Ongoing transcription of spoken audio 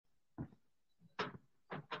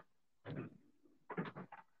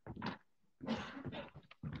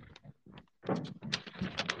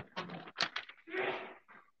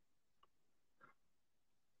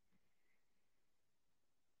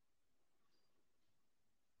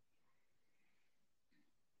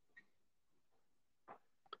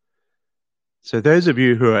So those of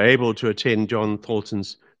you who are able to attend John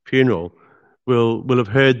Thornton's funeral will have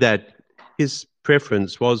heard that his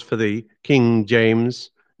preference was for the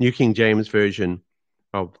New King James Version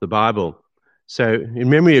of the Bible. So in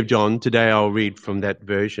memory of John, today I'll read from that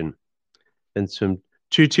version. And it's from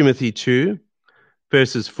 2 Timothy 2,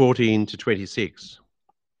 verses 14 to 26.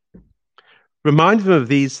 Remind them of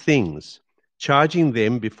these things, charging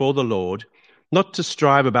them before the Lord not to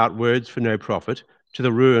strive about words for no profit, to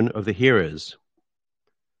the ruin of the hearers.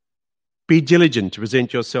 Be diligent to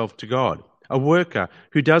present yourself to God, a worker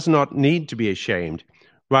who does not need to be ashamed,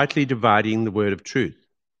 rightly dividing the word of truth.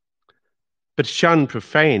 But shun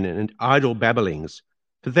profane and idle babblings,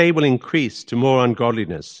 for they will increase to more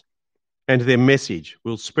ungodliness, and their message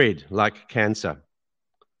will spread like cancer.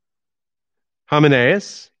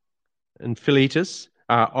 Hymenaeus and Philetus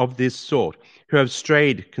are of this sort, who have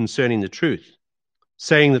strayed concerning the truth,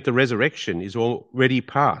 saying that the resurrection is already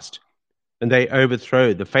past, and they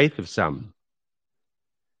overthrow the faith of some.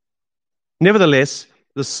 Nevertheless,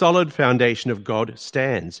 the solid foundation of God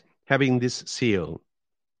stands, having this seal: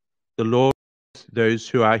 the Lord knows those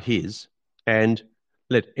who are his, and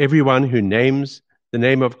let everyone who names the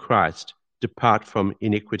name of Christ depart from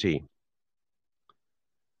iniquity.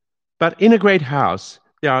 But in a great house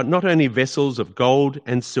there are not only vessels of gold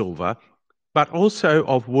and silver, but also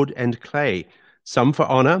of wood and clay, some for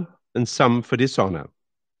honor and some for dishonor.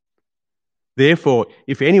 Therefore,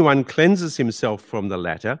 if anyone cleanses himself from the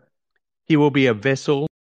latter, he will be a vessel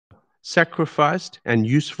sacrificed and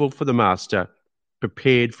useful for the master,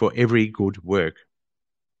 prepared for every good work.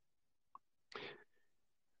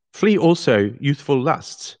 Flee also youthful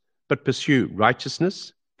lusts, but pursue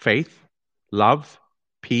righteousness, faith, love,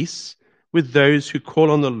 peace with those who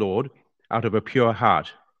call on the Lord out of a pure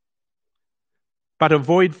heart. But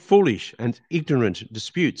avoid foolish and ignorant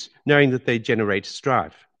disputes, knowing that they generate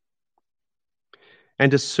strife.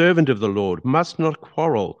 And a servant of the Lord must not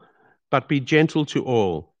quarrel, but be gentle to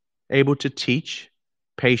all, able to teach,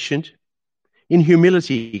 patient, in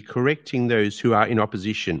humility correcting those who are in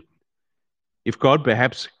opposition, if God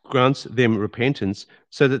perhaps grants them repentance,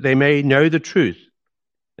 so that they may know the truth,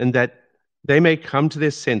 and that they may come to their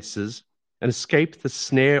senses and escape the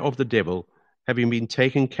snare of the devil, having been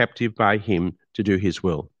taken captive by him to do his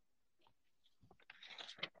will.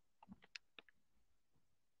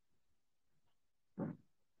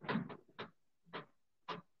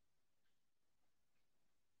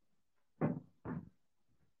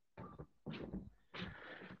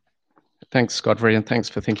 Thanks, Godfrey, and thanks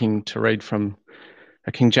for thinking to read from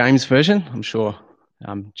a King James version. I'm sure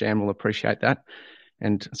Jan will appreciate that.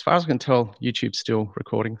 And as far as I can tell, YouTube's still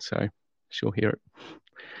recording, so she'll hear it.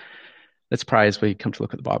 Let's pray as we come to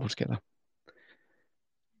look at the Bible together.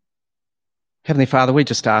 Heavenly Father, we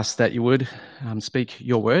just ask that you would speak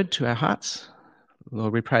your word to our hearts.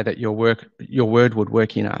 Lord, we pray that your word would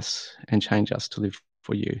work in us and change us to live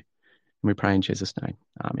for you. And we pray in Jesus' name.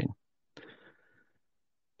 Amen.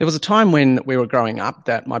 There was a time when we were growing up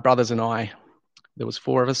that my brothers and I, there was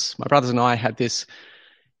 4 of us, my brothers and I had this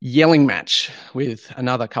yelling match with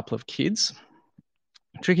another couple of kids.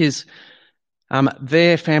 The trick is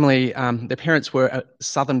their family, their parents were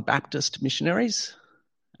Southern Baptist missionaries,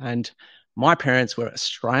 and my parents were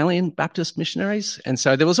Australian Baptist missionaries. And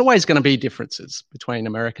so there was always going to be differences between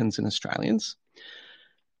Americans and Australians.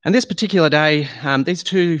 And this particular day, these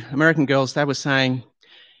 2 American girls, they were saying,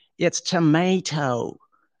 "It's tomato."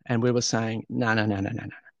 And we were saying, no.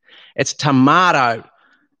 It's tomato.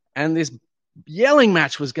 And this yelling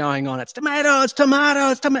match was going on. It's tomato, it's tomato,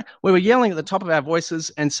 it's tomato. We were yelling at the top of our voices.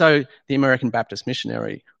 And so the American Baptist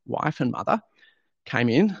missionary wife and mother came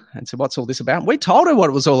in and said, "What's all this about?" We told her what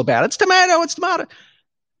it was all about. It's tomato, it's tomato.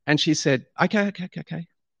 And she said, okay.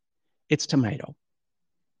 It's tomato.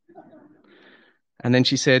 And then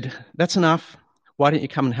she said, "That's enough. Why don't you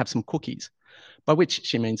come and have some cookies?" By which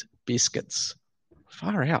she means biscuits.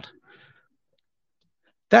 Far out.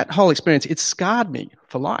 That whole experience, it scarred me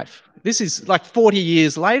for life. This is like 40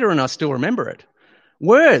 years later and I still remember it.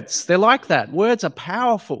 Words, they're like that. Words are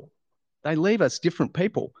powerful. They leave us different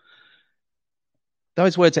people.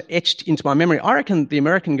 Those words are etched into my memory. I reckon the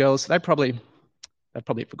American girls, they've probably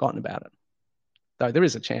forgotten about it. Though there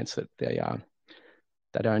is a chance that they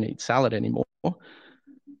don't eat salad anymore.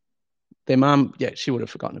 Their mum, she would have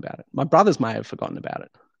forgotten about it. My brothers may have forgotten about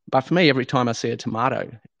it. But for me, every time I see a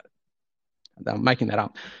tomato, I'm making that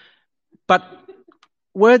up. But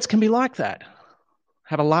words can be like that,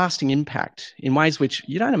 have a lasting impact in ways which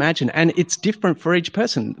you don't imagine. And it's different for each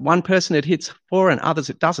person. One person it hits for and others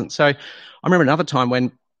it doesn't. So I remember another time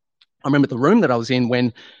when I remember the room that I was in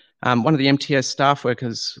when one of the MTS staff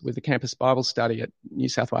workers with the campus Bible study at New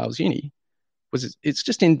South Wales Uni it's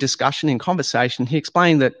just in discussion, in conversation. He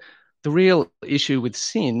explained that the real issue with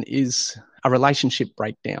sin is a relationship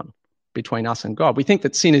breakdown between us and God. We think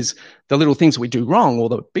that sin is the little things we do wrong or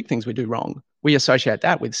the big things we do wrong. We associate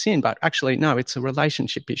that with sin, but actually, no, it's a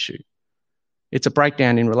relationship issue. It's a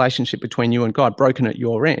breakdown in relationship between you and God, broken at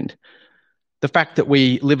your end. The fact that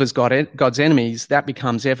we live as God's enemies, that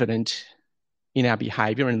becomes evident in our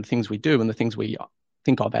behavior and the things we do and the things we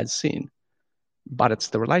think of as sin. But it's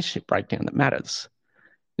the relationship breakdown that matters.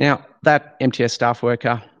 Now, that MTS staff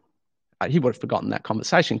worker, he would have forgotten that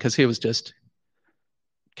conversation because he was just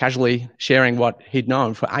casually sharing what he'd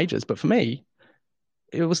known for ages. But for me,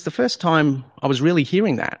 it was the first time I was really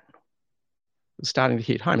hearing that. It was starting to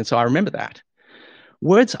hit home. And so I remember that.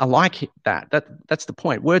 Words are like that. That's the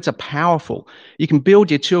point. Words are powerful. You can build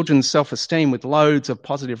your children's self-esteem with loads of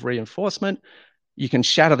positive reinforcement. You can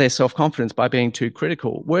shatter their self-confidence by being too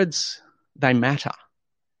critical. Words, they matter.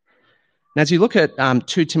 Now, as you look at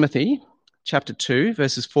 2 Timothy chapter 2,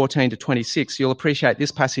 verses 14 to 26, you'll appreciate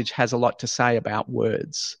this passage has a lot to say about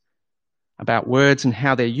words and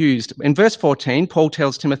how they're used. In verse 14, Paul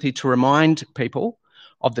tells Timothy to remind people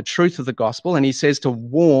of the truth of the gospel, and he says to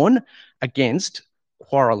warn against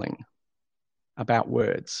quarreling about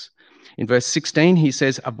words. In verse 16, he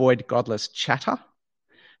says, avoid godless chatter.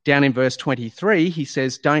 Down in verse 23, he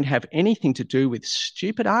says, don't have anything to do with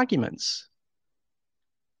stupid arguments.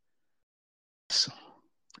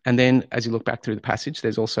 And then as you look back through the passage,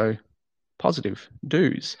 there's also positive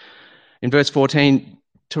do's. In verse 14,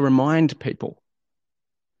 to remind people.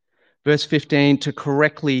 Verse 15, to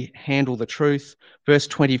correctly handle the truth. Verse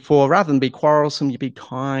 24, rather than be quarrelsome, you be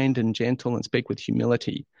kind and gentle and speak with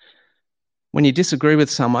humility. When you disagree with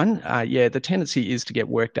someone, the tendency is to get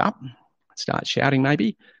worked up, start shouting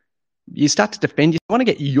maybe. You start to defend. You want to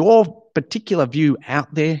get your particular view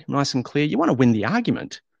out there nice and clear. You want to win the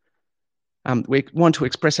argument. We want to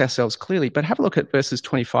express ourselves clearly, but have a look at verses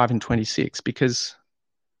 25 and 26, because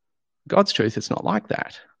God's truth is not like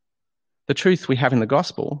that. The truth we have in the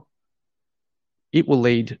gospel, it will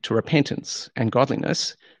lead to repentance and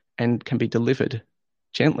godliness and can be delivered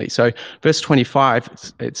gently. So verse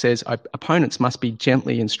 25, it says, opponents must be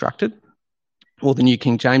gently instructed. Or the New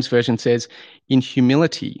King James Version says, in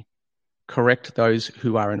humility, correct those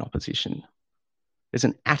who are in opposition. There's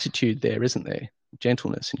an attitude there, isn't there?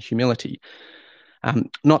 Gentleness and humility.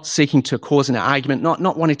 Not seeking to cause an argument,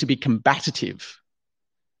 not wanting to be combative.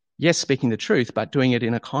 Yes, speaking the truth, but doing it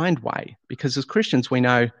in a kind way. Because as Christians, we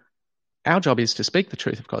know our job is to speak the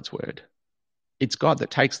truth of God's word. It's God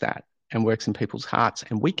that takes that and works in people's hearts,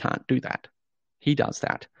 and we can't do that. He does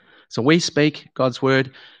that. So we speak God's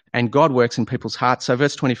word, and God works in people's hearts. So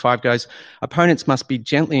verse 25 goes, opponents must be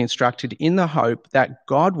gently instructed in the hope that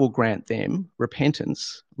God will grant them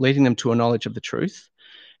repentance, leading them to a knowledge of the truth,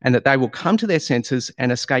 and that they will come to their senses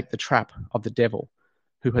and escape the trap of the devil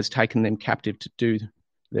who has taken them captive to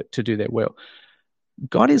do their will.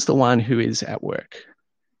 God is the one who is at work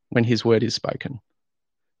when his word is spoken.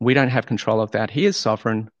 We don't have control of that. He is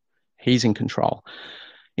sovereign. He's in control.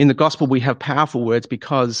 In the gospel, we have powerful words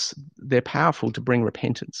because they're powerful to bring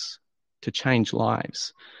repentance, to change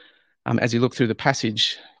lives. As you look through the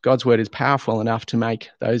passage, God's word is powerful enough to make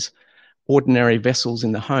those ordinary vessels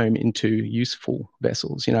in the home into useful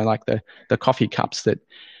vessels, like the coffee cups the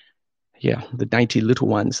dainty little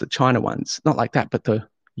ones, the china ones, not like that, but the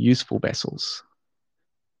useful vessels.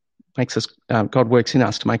 Makes us, God works in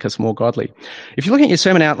us to make us more godly. If you look at your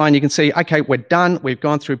sermon outline, you can see, okay, we're done. We've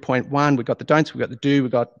gone through point 1. We've got the don'ts. We've got the do.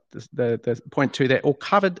 We've got the point 2 there. All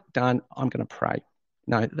covered, done. I'm going to pray.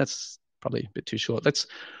 No, that's probably a bit too short. Let's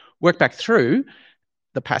work back through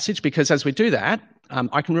the passage, because as we do that,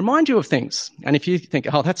 I can remind you of things. And if you think,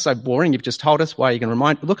 oh, that's so boring, you've just told us, why are you going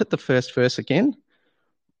to look at the first verse again.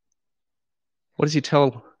 What does he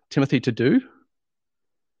tell Timothy to do?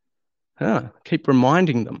 Keep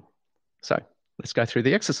reminding them. So let's go through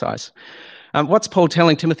the exercise. What's Paul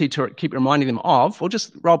telling Timothy to keep reminding them of? We'll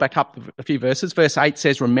just roll back up a few verses. Verse 8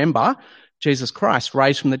 says, remember, Jesus Christ,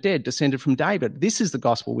 raised from the dead, descended from David. This is the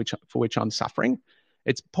gospel for which I'm suffering.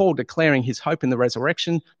 It's Paul declaring his hope in the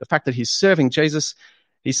resurrection, the fact that he's serving Jesus.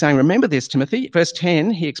 He's saying, remember this, Timothy. Verse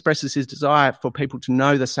 10, he expresses his desire for people to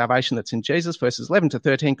know the salvation that's in Jesus. Verses 11 to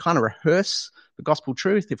 13 kind of rehearse the gospel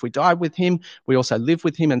truth. If we die with him, we also live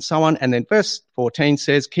with him, and so on. And then verse 14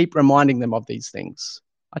 says, keep reminding them of these things.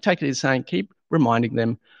 I take it as saying, keep reminding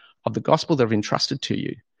them of the gospel that I've entrusted to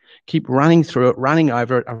you. Keep running through it, running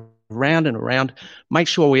over it, around and around. Make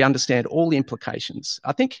sure we understand all the implications.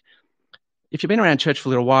 I think if you've been around church for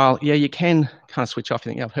a little while, you can kind of switch off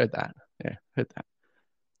and think, I've heard that. Yeah, heard that.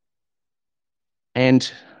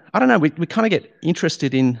 And I don't know, we kind of get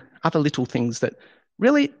interested in other little things that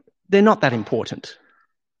really, they're not that important,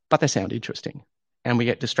 but they sound interesting. And we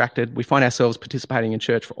get distracted. We find ourselves participating in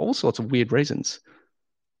church for all sorts of weird reasons.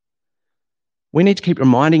 We need to keep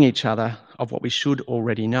reminding each other of what we should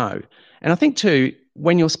already know. And I think too,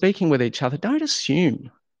 when you're speaking with each other, don't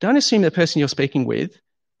assume the person you're speaking with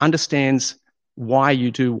understands why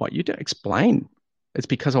you do what you do. Explain. It's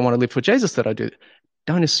because I want to live for Jesus that I do.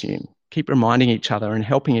 Don't assume. Keep reminding each other and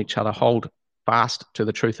helping each other hold fast to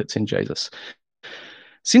the truth that's in Jesus.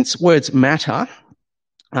 Since words matter,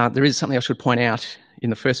 there is something I should point out in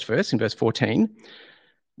the first verse, in verse 14.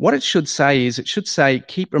 What it should say is,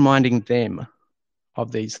 keep reminding them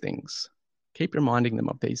of these things. Keep reminding them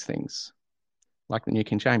of these things, like the New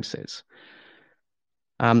King James says.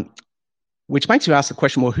 Which makes you ask the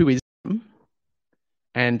question, well, who is them?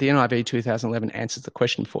 And the NIV 2011 answers the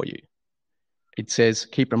question for you. It says,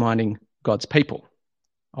 keep reminding God's people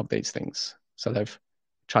of these things. So they've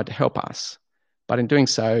tried to help us. But in doing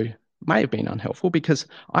so, may have been unhelpful, because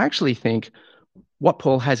I actually think what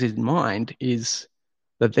Paul has in mind is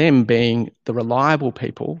that them being the reliable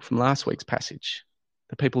people from last week's passage,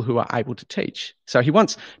 the people who are able to teach. So he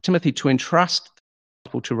wants Timothy to entrust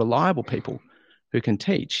people to reliable people who can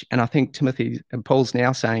teach. And I think Timothy and Paul's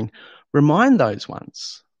now saying, remind those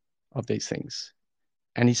ones of these things.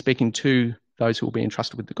 And he's speaking to those who will be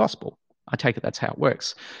entrusted with the gospel. I take it that's how it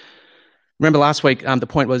works. Remember last week, the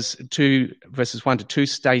point was verses 1 to 2,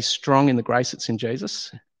 stay strong in the grace that's in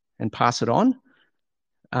Jesus and pass it on.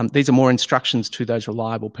 These are more instructions to those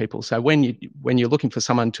reliable people. So when you're looking for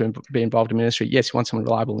someone to be involved in ministry, yes, you want someone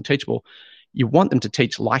reliable and teachable. You want them to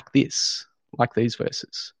teach like this, like these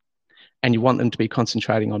verses. And you want them to be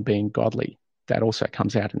concentrating on being godly. That also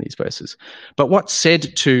comes out in these verses. But what's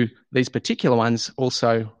said to these particular ones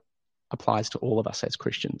also applies to all of us as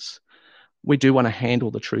Christians. We do want to handle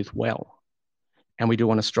the truth well. And we do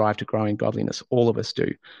want to strive to grow in godliness. All of us do.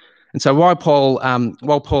 And so while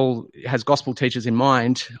Paul has gospel teachers in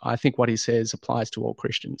mind, I think what he says applies to all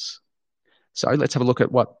Christians. So let's have a look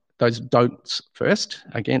at what those don'ts first.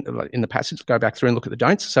 Again, in the passage, go back through and look at the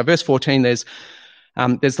don'ts. So verse 14, there's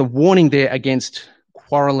the warning there against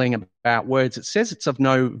quarrelling about words. It says it's of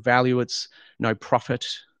no value, it's no profit.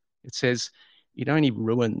 It says it only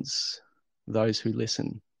ruins those who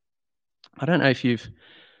listen. I don't know if you've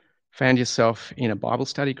found yourself in a Bible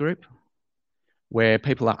study group where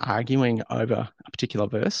people are arguing over a particular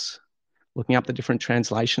verse, looking up the different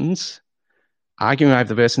translations, arguing over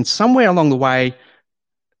the verse, and somewhere along the way,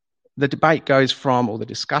 the debate goes from, or the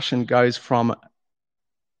discussion goes from,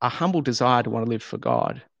 a humble desire to want to live for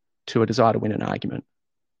God to a desire to win an argument.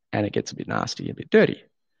 And it gets a bit nasty, a bit dirty,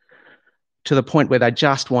 to the point where they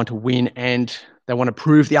just want to win and they want to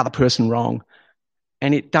prove the other person wrong.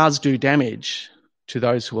 And it does do damage to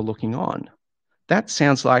those who are looking on. That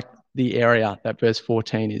sounds like the area that verse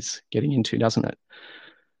 14 is getting into, doesn't it?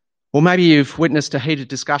 Or maybe you've witnessed a heated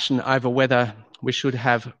discussion over whether we should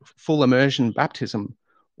have full immersion baptism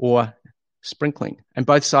or sprinkling, and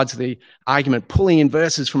both sides of the argument pulling in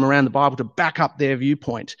verses from around the Bible to back up their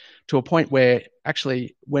viewpoint, to a point where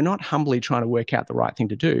actually we're not humbly trying to work out the right thing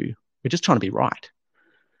to do. We're just trying to be right.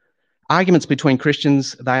 Arguments between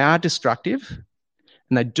Christians, they are destructive,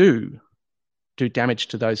 and they do damage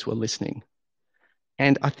to those who are listening.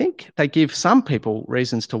 And I think they give some people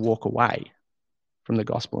reasons to walk away from the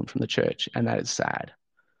gospel and from the church, and that is sad.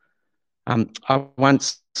 I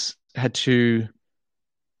once had to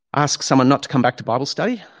ask someone not to come back to Bible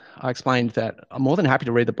study. I explained that I'm more than happy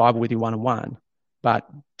to read the Bible with you one-on-one, but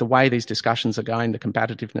the way these discussions are going, the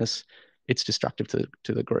combativeness, it's destructive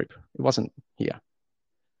to the group. It wasn't here.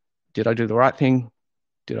 Did I do the right thing?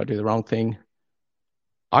 Did I do the wrong thing?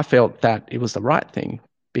 I felt that it was the right thing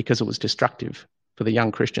because it was destructive for the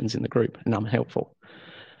young Christians in the group and unhelpful.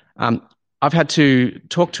 I've had to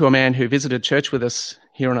talk to a man who visited church with us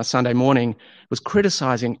here on a Sunday morning, was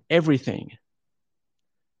criticizing everything.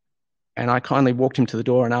 And I kindly walked him to the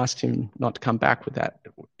door and asked him not to come back with that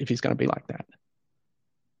if he's going to be like that.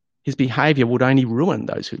 His behavior would only ruin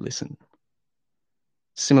those who listen.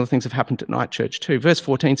 Similar things have happened at night church too. Verse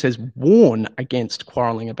 14 says, warn against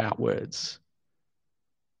quarrelling about words.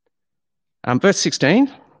 Verse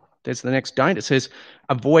 16, there's the next don't. It says,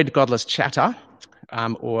 avoid godless chatter,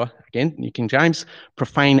 or again, New King James,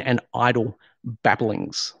 profane and idle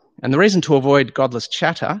babblings. And the reason to avoid godless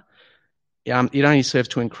chatter, it only serves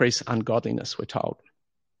to increase ungodliness, we're told.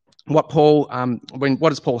 What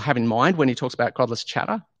does Paul have in mind when he talks about godless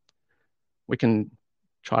chatter? We can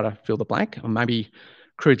try to fill the blank, or maybe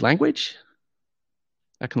crude language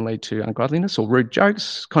that can lead to ungodliness, or rude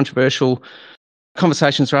jokes, controversial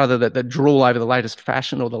conversations rather that drool over the latest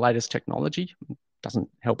fashion or the latest technology. doesn't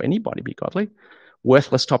help anybody be godly.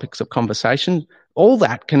 Worthless topics of conversation, all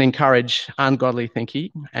that can encourage ungodly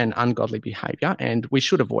thinking and ungodly behaviour, and we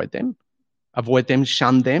should avoid them. Avoid them,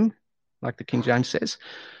 shun them, like the King James says.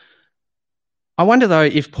 I wonder, though,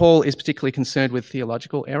 if Paul is particularly concerned with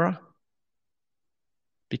theological error,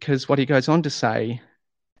 because what he goes on to say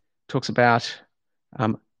talks about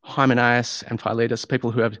Hymenaeus and Philetus,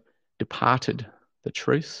 people who have departed the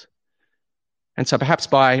truth. And so perhaps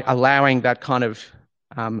by allowing that kind of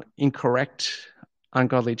incorrect,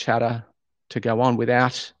 ungodly chatter to go on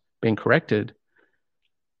without being corrected,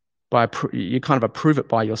 you kind of approve it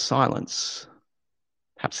by your silence.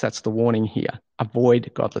 Perhaps that's the warning here.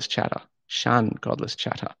 Avoid godless chatter. Shun godless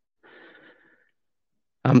chatter.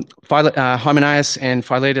 Hymenaeus and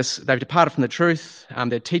Philetus, they've departed from the truth.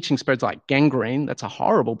 Their teaching spreads like gangrene. That's a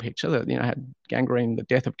horrible picture. That, had gangrene, the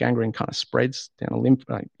death of gangrene kind of spreads down a lymph.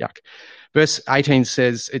 Yuck. Verse 18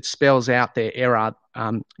 says it spells out their error.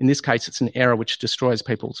 In this case, it's an error which destroys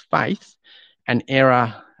people's faith, an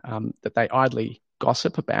error that they idly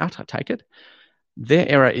gossip about, I take it. Their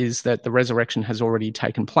error is that the resurrection has already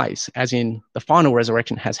taken place, as in the final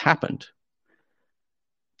resurrection has happened.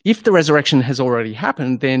 If the resurrection has already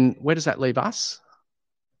happened, then where does that leave us?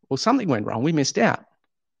 Well, something went wrong. We missed out.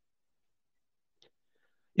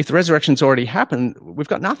 If the resurrection's already happened, we've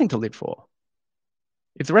got nothing to live for.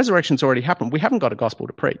 If the resurrection's already happened, we haven't got a gospel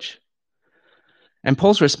to preach. And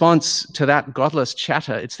Paul's response to that godless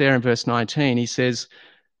chatter, it's there in verse 19. He says,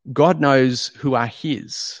 God knows who are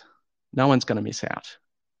his. No one's going to miss out.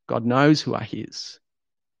 God knows who are his.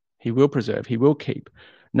 He will preserve. He will keep.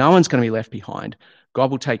 No one's going to be left behind. God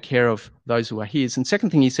will take care of those who are his. And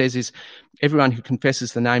second thing he says is everyone who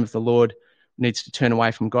confesses the name of the Lord needs to turn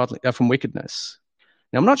away from wickedness.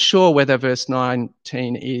 Now, I'm not sure whether verse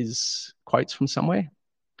 19 is quotes from somewhere.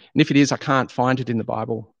 And if it is, I can't find it in the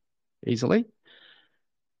Bible easily.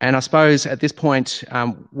 And I suppose at this point,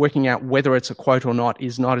 working out whether it's a quote or not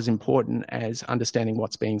is not as important as understanding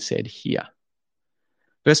what's being said here.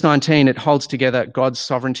 Verse 19, it holds together God's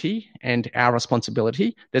sovereignty and our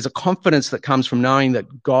responsibility. There's a confidence that comes from knowing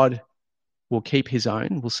that God will keep his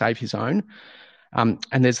own, will save his own. And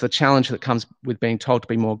there's the challenge that comes with being told to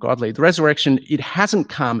be more godly. The resurrection, it hasn't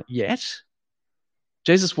come yet.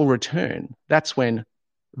 Jesus will return. That's when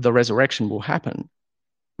the resurrection will happen.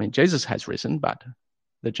 I mean, Jesus has risen, but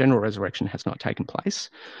the general resurrection has not taken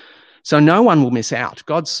place. So no one will miss out.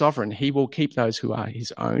 God's sovereign. He will keep those who are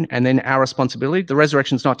his own. And then our responsibility, the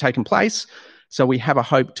resurrection's not taken place, so we have a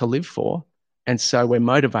hope to live for, and so we're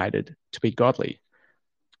motivated to be godly.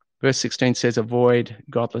 Verse 16 says, avoid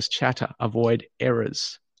godless chatter, avoid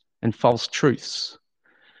errors and false truths.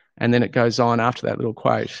 And then it goes on after that little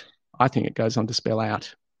quote. I think it goes on to spell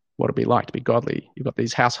out what it'd be like to be godly. You've got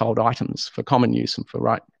these household items for common use and for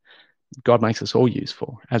right. God makes us all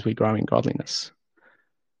useful as we grow in godliness.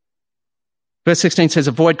 Verse 16 says,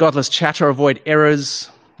 avoid godless chatter, avoid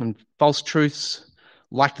errors and false truths,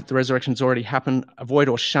 like that the resurrection's already happened. Avoid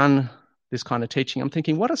or shun this kind of teaching. I'm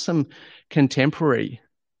thinking, what are some contemporary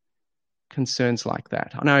concerns like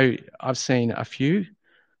that? I know I've seen a few.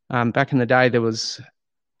 Back in the day, there was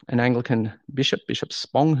an Anglican bishop, Bishop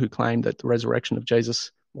Spong, who claimed that the resurrection of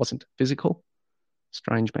Jesus wasn't physical.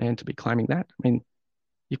 Strange man to be claiming that. I mean,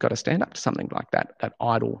 you've got to stand up to something like that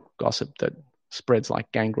idle gossip that spreads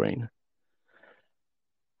like gangrene.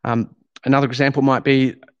 Another example might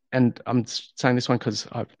be, and I'm saying this one because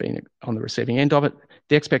I've been on the receiving end of it,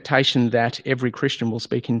 the expectation that every Christian will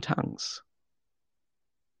speak in tongues.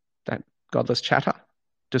 That godless chatter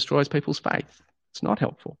destroys people's faith. It's not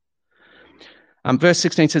helpful. Verse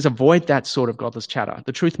 16 says, avoid that sort of godless chatter.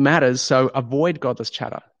 The truth matters, so avoid godless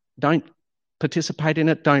chatter. Don't participate in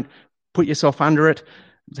it. Don't put yourself under it.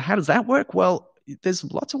 How does that work? Well, there's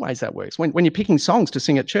lots of ways that works. When you're picking songs to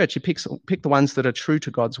sing at church, you pick the ones that are true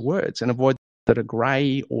to God's words and avoid that are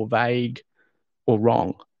grey or vague or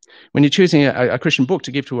wrong. When you're choosing a Christian book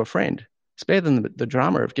to give to a friend, spare them the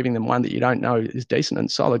drama of giving them one that you don't know is decent and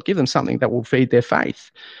solid. Give them something that will feed their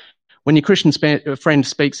faith. When your Christian friend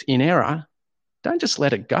speaks in error, don't just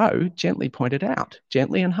let it go. Gently point it out.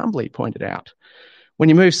 Gently and humbly point it out. When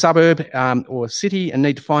you move suburb or city and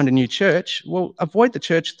need to find a new church, well, avoid the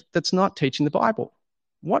church that's not teaching the Bible.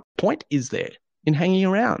 What point is there in hanging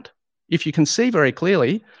around? If you can see very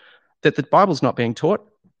clearly that the Bible's not being taught,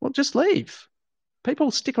 well, just leave. People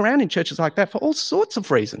stick around in churches like that for all sorts of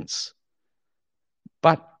reasons.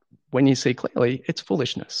 But when you see clearly, it's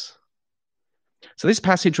foolishness. So this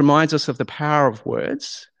passage reminds us of the power of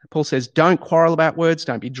words. Paul says, don't quarrel about words.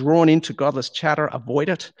 Don't be drawn into godless chatter. Avoid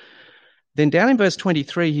it. Then down in verse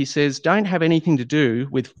 23, he says, don't have anything to do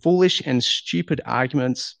with foolish and stupid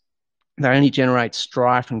arguments They only generate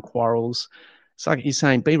strife and quarrels. It's like he's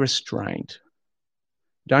saying, be restrained.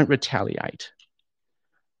 Don't retaliate.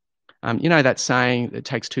 You know that saying, it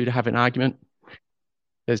takes two to have an argument?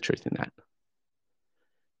 There's truth in that.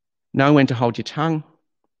 Know when to hold your tongue.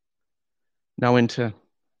 Know when to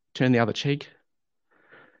turn the other cheek.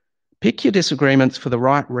 Pick your disagreements for the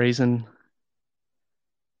right reason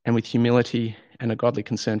and with humility and a godly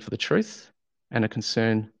concern for the truth and a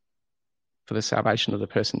concern for the salvation of the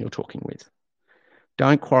person you're talking with.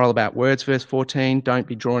 Don't quarrel about words, verse 14. Don't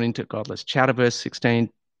be drawn into godless chatter, verse 16.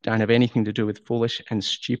 Don't have anything to do with foolish and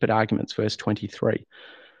stupid arguments, verse 23.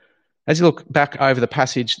 As you look back over the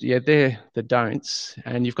passage, they're the don'ts,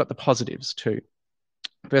 and you've got the positives too.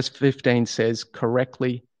 Verse 15 says,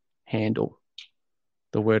 correctly handle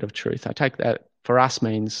the word of truth. I take that for us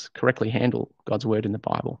means correctly handle God's word in the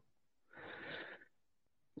Bible.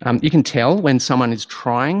 You can tell when someone is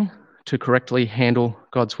trying to correctly handle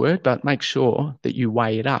God's word, but make sure that you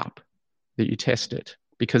weigh it up, that you test it.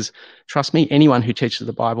 Because trust me, anyone who teaches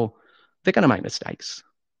the Bible, they're going to make mistakes.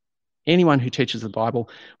 Anyone who teaches the Bible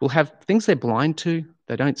will have things they're blind to,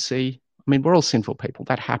 they don't see. I mean, we're all sinful people.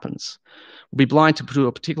 That happens. We'll be blind to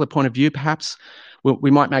a particular point of view, perhaps.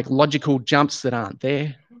 We might make logical jumps that aren't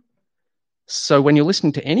there. So when you're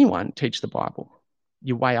listening to anyone teach the Bible,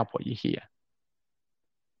 you weigh up what you hear.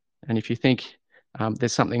 And if you think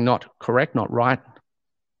there's something not correct, not right,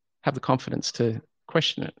 have the confidence to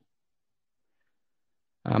question it.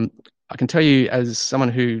 I can tell you, as someone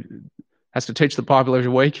who has to teach the Bible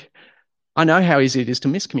every week, I know how easy it is to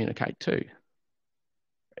miscommunicate too.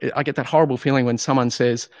 I get that horrible feeling when someone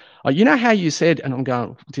says, oh, you know how you said, and I'm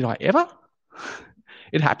going, did I ever?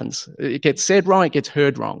 It happens. It gets said wrong, it gets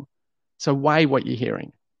heard wrong. So weigh what you're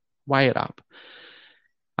hearing. Weigh it up.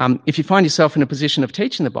 If you find yourself in a position of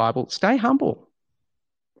teaching the Bible, stay humble.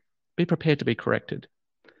 Be prepared to be corrected.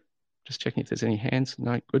 Just checking if there's any hands.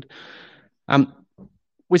 No, good.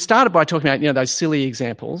 We started by talking about, those silly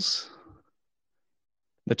examples.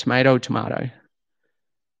 The tomato.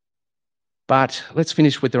 But let's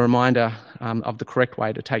finish with the reminder of the correct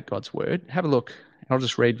way to take God's word. Have a look. I'll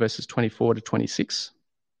just read verses 24 to 26.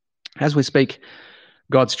 As we speak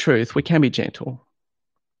God's truth, we can be gentle.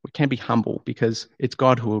 We can be humble because it's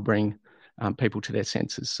God who will bring people to their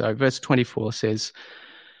senses. So verse 24 says,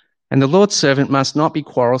 and the Lord's servant must not be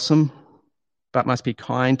quarrelsome, but must be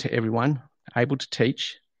kind to everyone, able to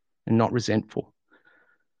teach, and not resentful.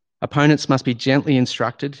 Opponents must be gently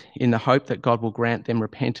instructed in the hope that God will grant them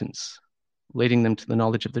repentance, leading them to the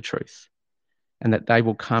knowledge of the truth, and that they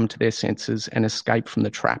will come to their senses and escape from the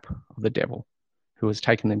trap of the devil, who has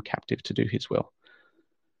taken them captive to do his will.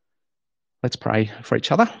 Let's pray for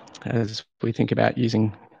each other as we think about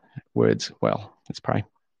using words well. Let's pray.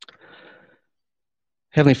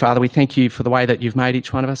 Heavenly Father, we thank you for the way that you've made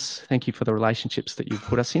each one of us. Thank you for the relationships that you've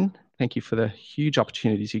put us in. Thank you for the huge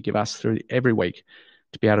opportunities you give us through every week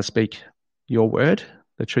to be able to speak your word,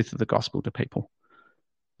 the truth of the gospel to people.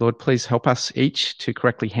 Lord, please help us each to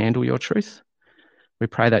correctly handle your truth. We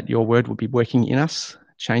pray that your word will be working in us,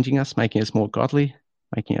 changing us, making us more godly,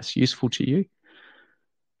 making us useful to you.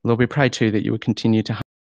 Lord, we pray too that you would continue to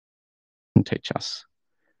teach us.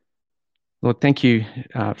 Lord, thank you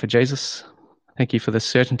for Jesus. Thank you for the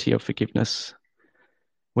certainty of forgiveness.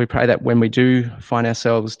 We pray that when we do find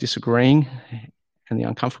ourselves disagreeing and the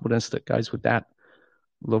uncomfortableness that goes with that,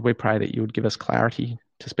 Lord, we pray that you would give us clarity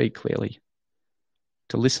to speak clearly,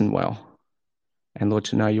 to listen well, and Lord,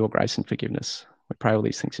 to know your grace and forgiveness. We pray all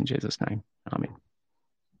these things in Jesus' name. Amen.